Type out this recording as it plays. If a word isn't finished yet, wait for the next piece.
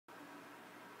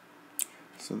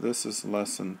So this is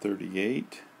lesson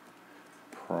 38,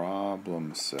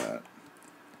 problem set.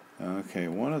 Okay,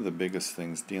 one of the biggest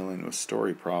things dealing with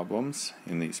story problems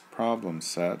in these problem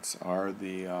sets are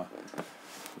the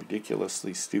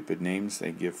ridiculously stupid names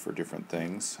they give for different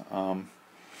things.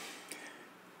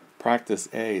 Practice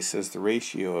A says the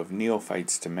ratio of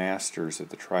neophytes to masters at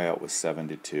the tryout was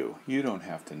 7-2. You don't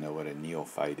have to know what a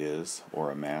neophyte is or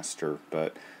a master,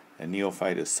 but a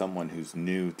neophyte is someone who's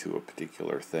new to a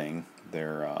particular thing.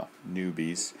 They're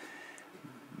newbies.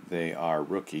 They are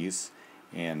rookies.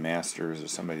 And masters are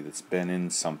somebody that's been in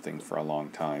something for a long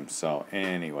time. So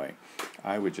anyway,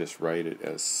 I would just write it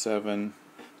as 7n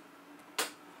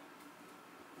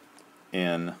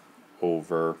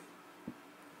over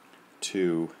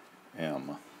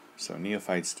 2m. So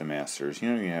neophytes to masters. You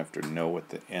have to know what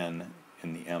the n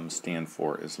and the m stand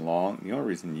for is long. The only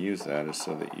reason you use that is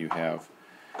so that you have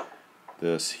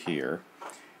this here.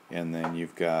 And then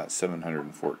you've got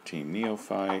 714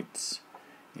 neophytes,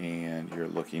 and you're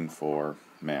looking for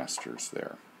masters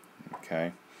there.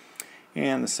 Okay?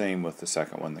 And the same with the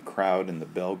second one, the crowd in the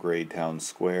Belgrade town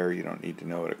square. You don't need to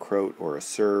know what a Croat or a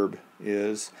Serb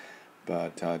is,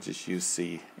 but just use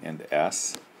C and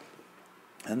S.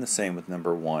 And the same with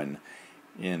number 1.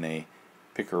 In a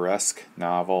picaresque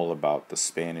novel about the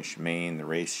Spanish Main, the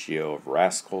ratio of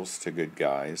rascals to good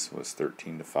guys was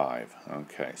 13-5.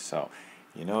 Okay, so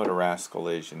you know what a rascal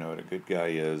is, you know what a good guy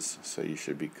is, so you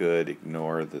should be good.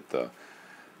 Ignore that the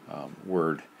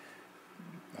word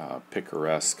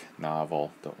picaresque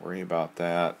novel. Don't worry about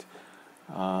that.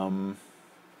 Other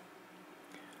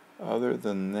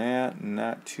than that,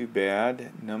 not too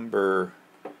bad. Number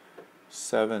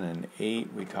 7 and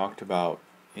 8 we talked about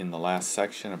in the last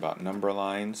section about number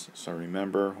lines. So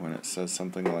remember, when it says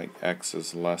something like x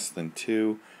is less than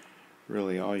 2,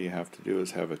 really all you have to do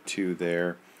is have a 2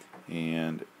 there,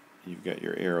 and you've got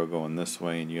your arrow going this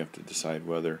way, and you have to decide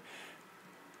whether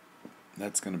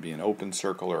that's going to be an open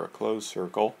circle or a closed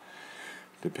circle,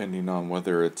 depending on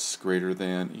whether it's greater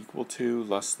than, equal to,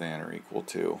 less than, or equal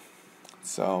to.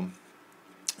 So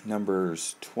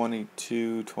numbers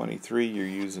 22, 23, you're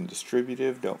using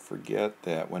distributive. Don't forget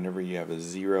that whenever you have a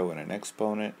 0 and an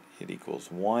exponent, it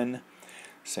equals 1.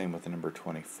 Same with the number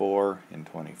 24 and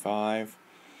 25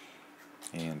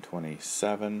 and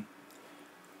 27.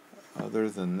 Other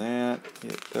than that,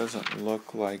 it doesn't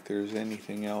look like there's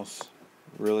anything else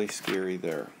really scary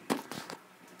there.